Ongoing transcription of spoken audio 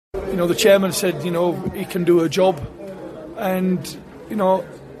the chairman said, he can do a job, and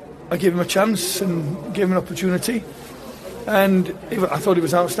I gave him a chance and gave him an opportunity, and I thought he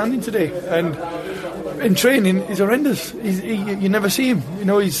was outstanding today. And in training, he's horrendous. You never see him.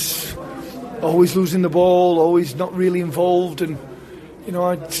 He's always losing the ball, always not really involved, and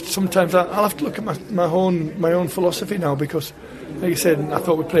sometimes I'll have to look at my own philosophy now, because, like I said, I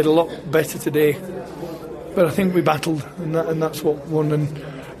thought we played a lot better today, but I think we battled, and that's what won. And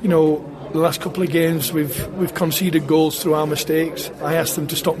the last couple of games we've conceded goals through our mistakes. I asked them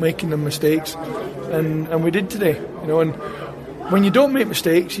to stop making them mistakes, and we did today. And when you don't make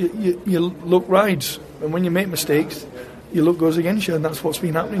mistakes, you look rides, and when you make mistakes, your luck goes against you, and that's what's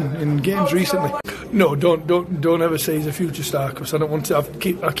been happening in games recently. No, don't ever say he's a future star, because I don't want to.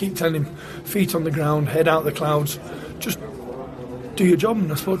 I keep telling him, feet on the ground, head out the clouds, just do your job. And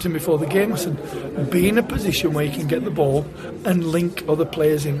I spoke to him before the game. I said, be in a position where you can get the ball and link other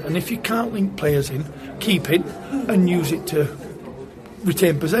players in. And if you can't link players in, keep it and use it to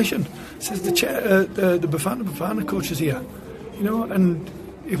retain possession. Says the Bafana coach is here, and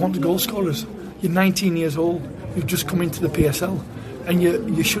he wants goal scorers. You're 19 years old. You've just come into the PSL, and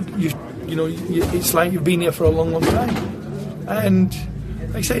it's like you've been here for a long, long time. And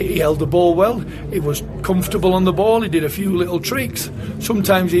like I say, he held the ball well. He was comfortable on the ball. He did a few little tricks.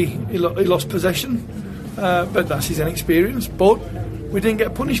 Sometimes he lost possession, but that's his inexperience. But we didn't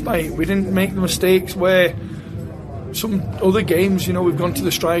get punished by it. We didn't make the mistakes where some other games, we've gone to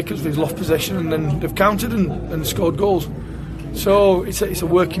the strikers, we've lost possession, and then they've countered and scored goals. So it's a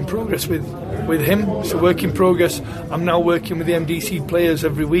work in progress with him. It's a work in progress. I'm now working with the MDC players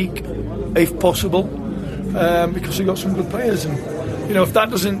every week, if possible, because we've got some good players. And if that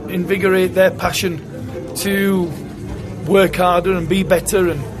doesn't invigorate their passion to work harder and be better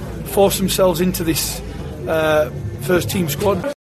and force themselves into this first team squad,